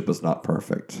leadership is not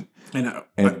perfect. And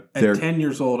at 10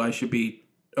 years old, I should be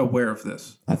aware of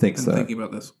this. I think so. Thinking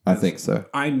about this. I think so.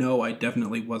 I know I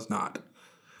definitely was not.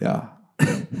 Yeah.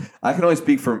 I can only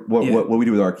speak for what we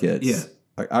do with our kids.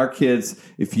 Yeah. Our kids,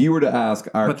 if you were to ask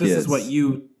our kids. But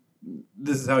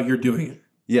this is how you're doing it.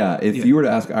 Yeah. If you were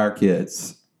to ask our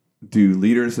kids, do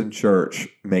leaders in church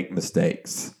make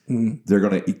mistakes? They're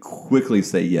going to quickly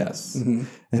say yes. And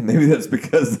maybe that's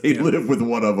because they live with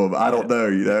one of them. I don't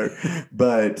know,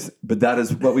 But that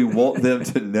is what we want them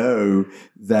to know,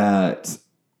 that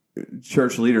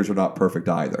church leaders are not perfect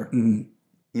either.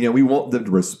 We want them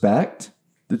to respect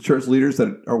the church leaders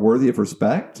that are worthy of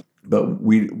respect, but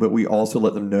we also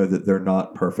let them know that they're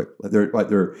not perfect.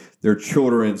 They're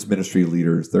children's ministry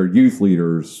leaders, they're youth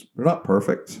leaders. They're not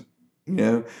perfect.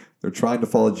 They're trying to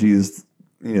follow Jesus,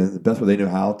 the best way they know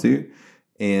how to,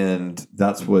 and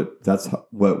that's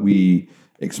what we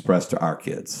express to our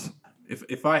kids.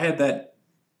 If I had that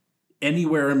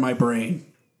anywhere in my brain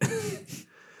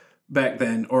back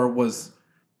then, or was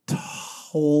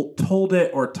told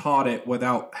it or taught it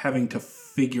without having to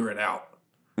figure it out,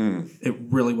 it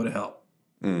really would have helped.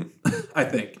 I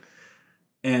think,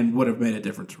 and would have made a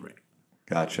difference for me.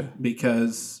 Gotcha.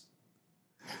 Because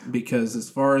as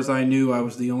far as I knew, I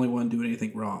was the only one doing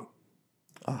anything wrong.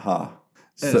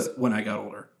 When I got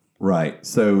older. Right.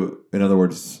 So, in other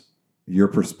words, your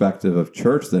perspective of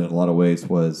church then in a lot of ways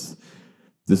was,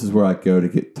 this is where I go to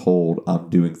get told I'm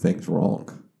doing things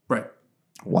wrong. Right.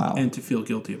 Wow. And to feel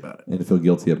guilty about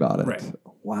it. Right.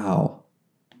 Wow.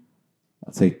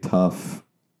 That's a tough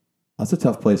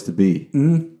place to be.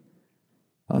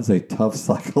 That's a tough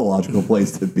psychological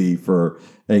place to be for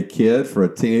a kid, for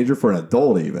a teenager, for an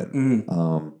adult even.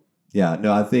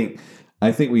 I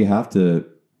think we have to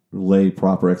lay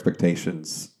proper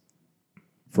expectations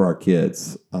for our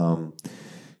kids. And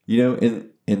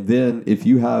then if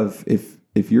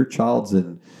your child's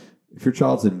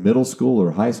in middle school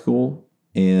or high school,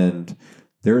 and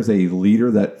there's a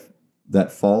leader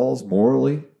that falls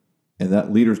morally, and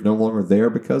that leader's no longer there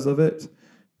because of it,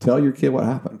 tell your kid what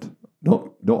happened.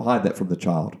 Don't hide that from the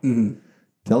child.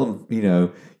 Tell them, you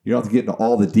don't have to get into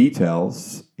all the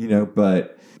details,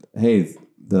 but hey,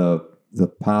 the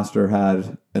pastor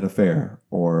had an affair,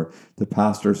 or the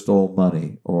pastor stole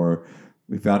money, or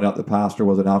we found out the pastor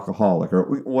was an alcoholic,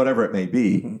 or whatever it may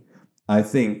be. I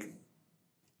think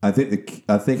at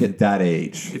that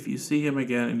age, if you see him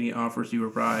again and he offers you a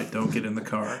ride, don't get in the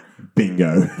car.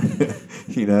 Bingo.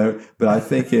 But I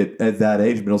think at that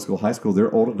age, middle school, high school,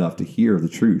 they're old enough to hear the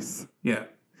truth. Yeah.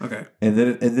 Okay. And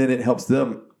then it helps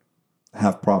them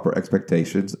have proper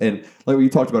expectations. And like what you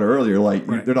talked about earlier,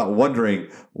 they're not wondering,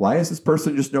 why is this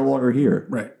person just no longer here?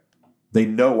 Right. They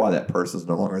know why that person's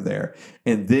no longer there.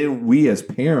 And then we as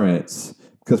parents,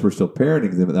 because we're still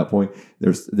parenting them at that point,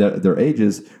 their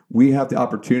ages, we have the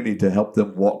opportunity to help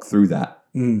them walk through that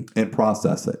and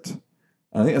process it.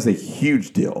 And I think that's a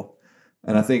huge deal.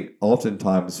 And I think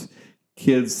oftentimes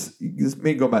kids, this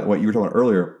may go back to what you were talking about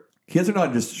earlier, kids are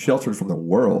not just sheltered from the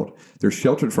world. They're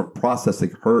sheltered from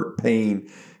processing hurt, pain,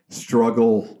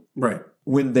 struggle. Right.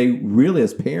 When they really,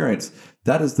 as parents,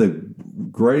 that is the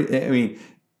great,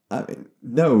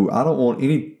 no, I don't want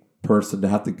any person to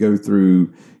have to go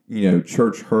through,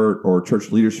 church hurt or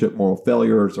church leadership moral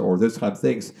failures or those kind of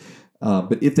things.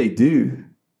 But if they do,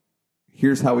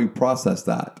 here's how we process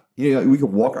that. We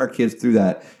can walk our kids through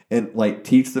that and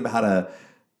teach them how to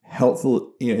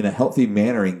in a healthy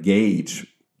manner, engage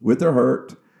with their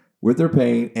hurt, with their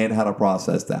pain, and how to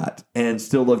process that and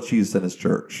still love Jesus and his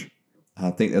church.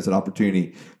 I think that's an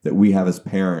opportunity that we have as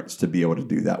parents to be able to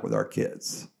do that with our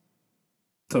kids.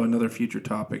 So another future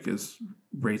topic is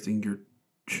raising your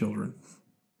children.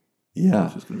 Yeah.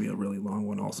 It's just going to be a really long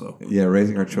one also. Yeah,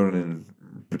 raising our children, in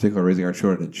particular, raising our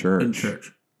children in church. In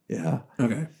church. Yeah.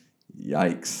 Okay.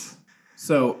 Yikes.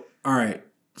 So, all right.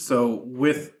 So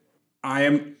we're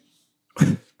going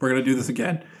to do this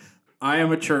again. I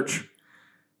am a church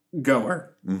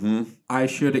goer. Mm-hmm. I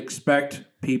should expect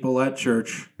people at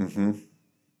church mm-hmm.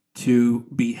 to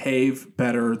behave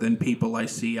better than people I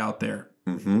see out there.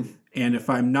 Mm-hmm. And if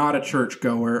I'm not a church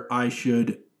goer, I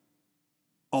should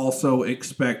also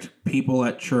expect people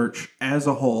at church as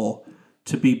a whole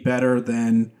to be better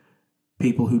than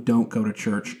people who don't go to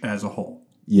church as a whole.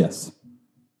 Yes.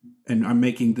 And I'm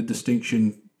making the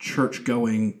distinction church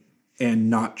going and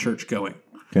not church going.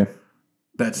 Okay.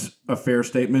 That's a fair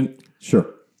statement.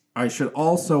 Sure. I should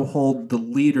also hold the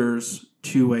leaders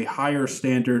to a higher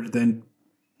standard than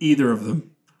either of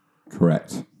them.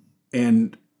 Correct.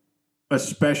 And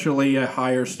especially a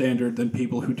higher standard than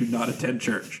people who do not attend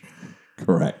church.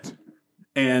 Correct.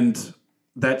 And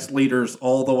that's leaders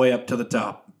all the way up to the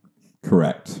top.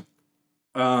 Correct.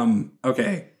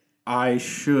 Okay. I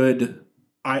should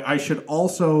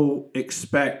also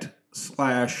expect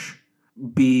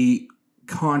 / be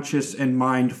conscious and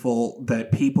mindful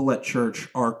that people at church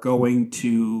are going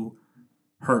to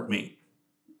hurt me,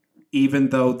 even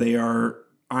though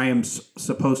I am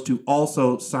supposed to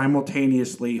also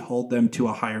simultaneously hold them to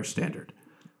a higher standard.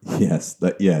 Yes.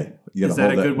 Is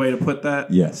that a good way to put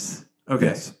that? Yes. Okay.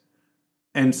 Yes.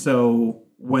 And so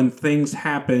when things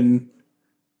happen,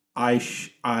 I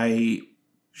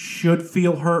should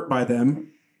feel hurt by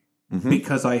them mm-hmm.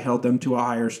 because I held them to a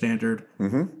higher standard.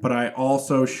 Mm-hmm. But I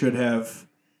also should have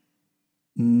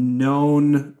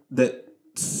known that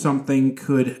something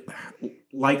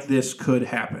like this could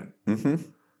happen. Mm-hmm.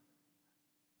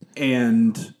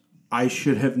 And I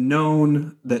should have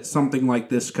known that something like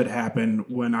this could happen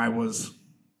when I was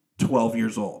 12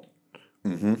 years old,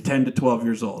 mm-hmm. 10 to 12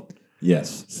 years old.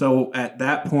 Yes. So at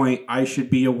that point, I should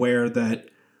be aware that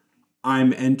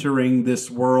I'm entering this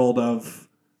world of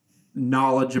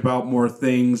knowledge about more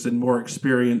things and more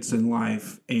experience in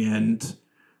life, and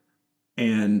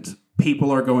people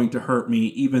are going to hurt me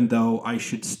even though I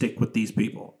should stick with these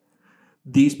people.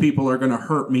 These people are going to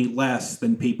hurt me less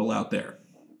than people out there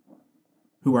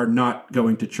who are not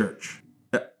going to church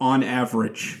on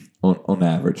average. On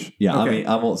average. Yeah. Okay.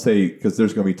 I won't say, because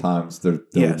there's going to be times there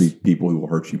Yes. will be people who will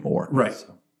hurt you more. Right.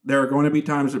 So. There are going to be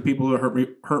times that people will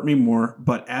hurt me more,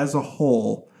 but as a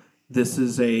whole, this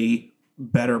is a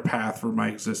better path for my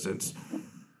existence.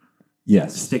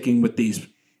 Yes. Sticking with these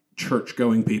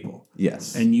church-going people.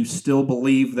 Yes. And you still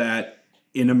believe that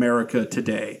in America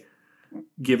today,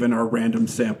 given our random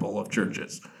sample of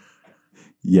churches.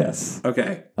 Yes.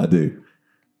 Okay. I do.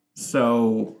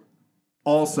 So,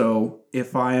 also,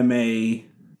 if I am a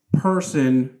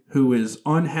person who is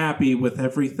unhappy with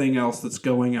everything else that's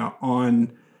going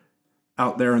on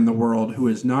out there in the world, who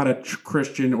is not a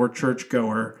Christian or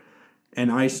churchgoer,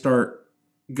 and I start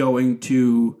going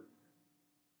to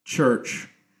church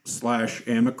 /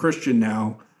 am a Christian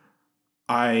now,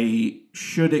 I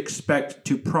should expect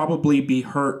to probably be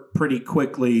hurt pretty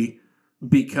quickly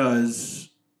because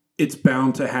it's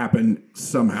bound to happen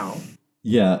somehow.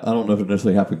 Yeah, I don't know if it'll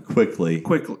necessarily happen quickly.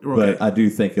 Okay. But I do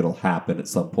think it'll happen at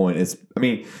some point.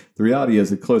 The reality is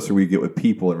the closer we get with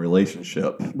people in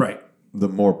relationship, right, the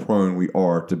more prone we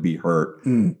are to be hurt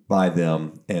by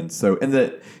them. And so,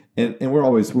 and we're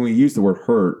always, when we use the word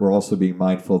hurt, we're also being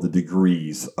mindful of the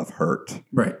degrees of hurt.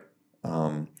 Right.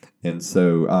 And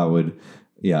so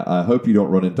I hope you don't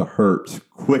run into hurt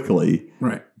quickly.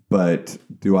 Right. But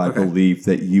do I believe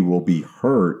that you will be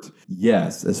hurt?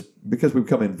 Yes, it's because we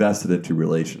become invested into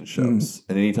relationships.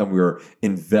 And anytime we are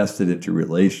invested into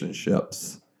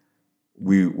relationships,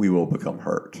 we will become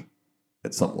hurt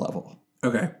at some level.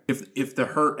 Okay. If the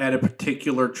hurt at a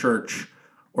particular church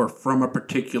or from a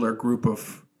particular group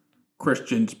of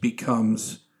Christians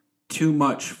becomes too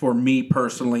much for me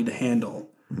personally to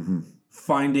handle. Mm-hmm.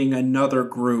 Finding another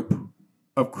group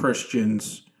of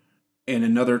Christians in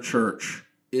another church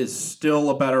is still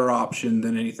a better option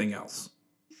than anything else.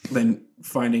 Than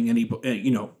finding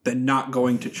than not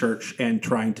going to church and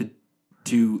trying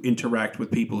to interact with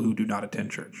people who do not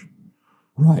attend church.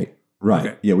 Right.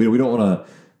 Okay. Yeah, we don't want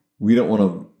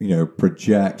to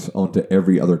project onto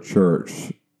every other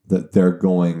church that they're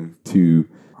going to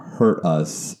hurt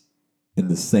us in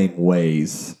the same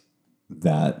ways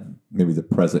that maybe the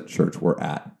present church we're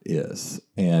at is.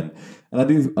 And I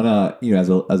do, as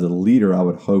a leader, I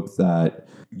would hope that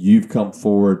you've come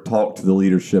forward, talked to the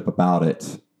leadership about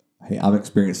it. Hey, I'm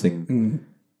experiencing,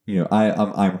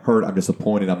 I'm hurt, I'm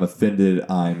disappointed, I'm offended,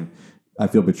 I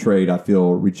feel betrayed, I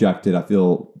feel rejected, I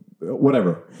feel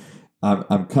whatever.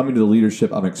 I'm coming to the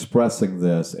leadership, I'm expressing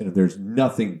this, and if there's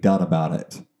nothing done about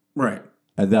it, right.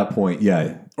 At that point,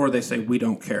 yeah. Or they say, we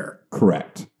don't care.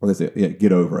 Correct. Or they say, yeah,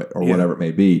 get over it, or whatever it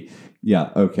may be.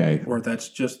 Yeah, okay. Or that's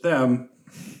just them.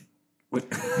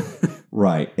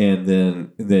 Right. And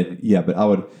then but I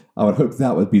would hope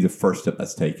that would be the first step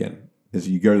that's taken. Is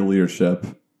you go to the leadership,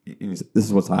 and you say, this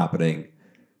is what's happening,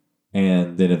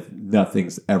 and then if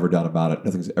nothing's ever done about it,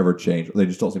 nothing's ever changed, or they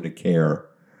just don't seem to care,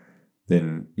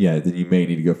 then you may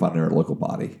need to go find another local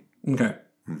body. Okay.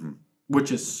 Mm-hmm.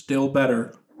 Which is still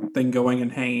better than going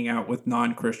and hanging out with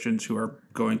non-Christians who are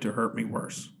going to hurt me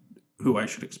worse, who I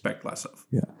should expect less of.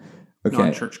 Yeah. Okay.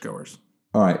 Non-churchgoers.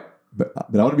 All right. But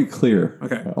I want to be clear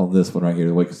on this one right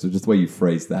here, because just the way you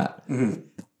phrase that. Mm-hmm.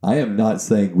 I am not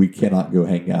saying we cannot go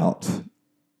hang out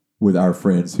with our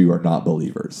friends who are not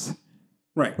believers.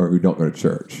 Right. Or who don't go to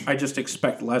church. I just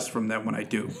expect less from them when I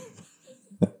do.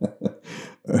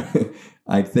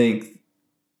 I think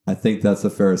that's a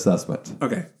fair assessment.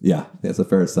 Okay. Yeah, that's a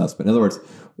fair assessment. In other words,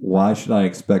 why should I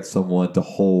expect someone to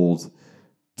hold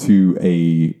to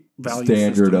a Value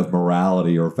standard system of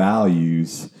morality or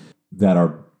values that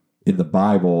are in the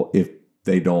Bible if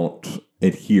they don't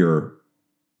adhere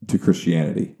to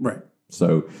Christianity? Right.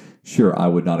 So, sure, I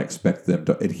would not expect them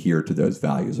to adhere to those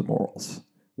values and morals.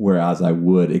 Whereas I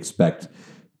would expect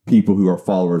people who are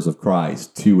followers of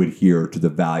Christ to adhere to the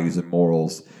values and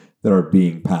morals that are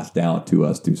being passed down to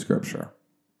us through Scripture.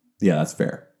 Yeah, that's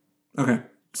fair. Okay.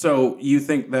 So you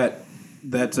think that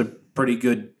that's a pretty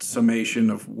good summation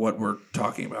of what we're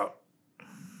talking about?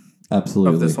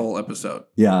 Absolutely. Of this whole episode.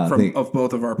 Yeah. Of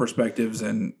both of our perspectives,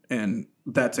 and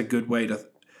that's a good way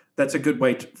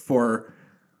for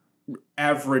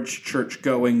average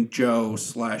church-going Joe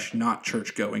 / not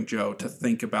church-going Joe to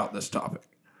think about this topic.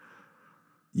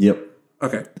 Yep.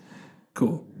 Okay.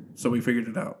 Cool. So we figured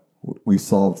it out. We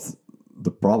solved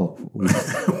the problem.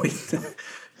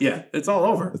 Yeah, it's all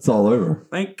over. It's all over.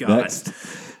 Thank God. Next.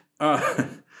 All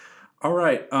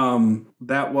right.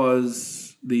 That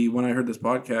was the When I Heard This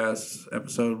Podcast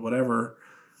episode, whatever.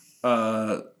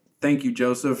 Thank you,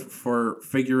 Joseph, for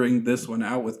figuring this one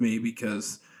out with me,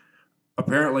 because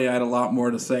apparently I had a lot more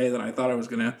to say than I thought I was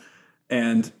going to.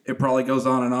 And it probably goes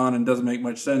on and doesn't make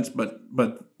much sense, but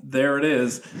there it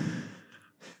is.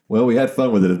 Well, we had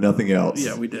fun with it, if nothing else.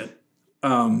 Yeah, we did.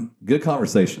 Good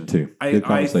conversation, too. Good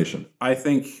conversation. I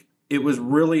think it was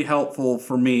really helpful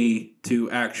for me to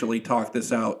actually talk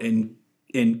this out and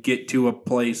get to a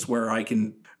place where I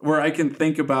can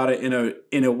think about it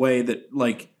in a way that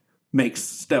like makes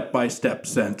step-by-step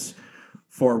sense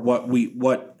for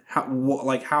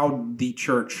how the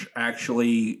church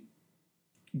actually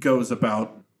goes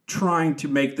about trying to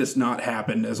make this not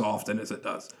happen as often as it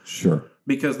does. Sure.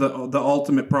 Because the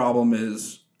ultimate problem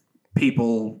is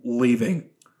people leaving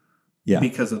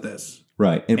because of this.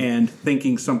 Right. And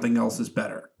thinking something else is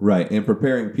better. Right. And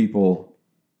preparing people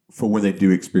for when they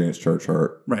do experience church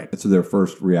hurt. Right. And so their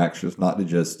first reaction is not to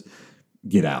just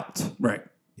get out. Right.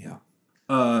 Yeah.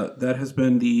 That has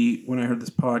been the When I Heard This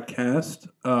Podcast.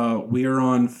 We are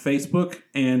on Facebook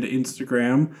and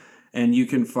Instagram, and you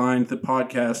can find the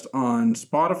podcast on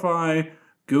Spotify,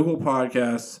 Google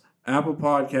Podcasts, Apple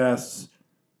Podcasts,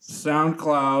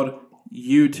 SoundCloud,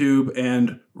 YouTube,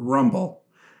 and Rumble.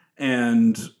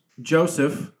 And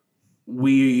Joseph,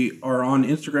 we are on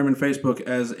Instagram and Facebook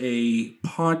as a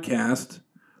podcast,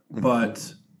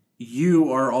 but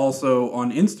you are also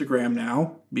on Instagram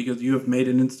now because you have made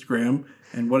an Instagram.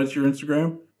 And what is your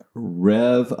Instagram?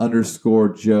 Rev_Joe_T.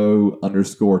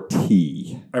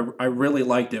 I really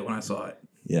liked it when I saw it.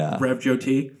 Yeah. Rev Joe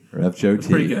T. Rev Joe T.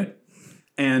 Pretty good.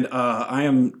 And I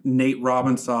am Nate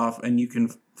Robinsoff, and you can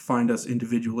find us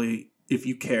individually if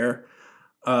you care.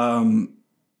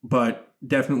 But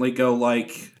definitely go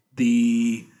like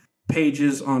the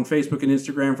pages on Facebook and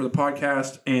Instagram for the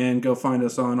podcast, and go find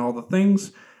us on all the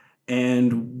things.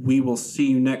 And we will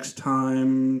see you next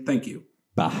time. Thank you.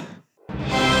 Bye.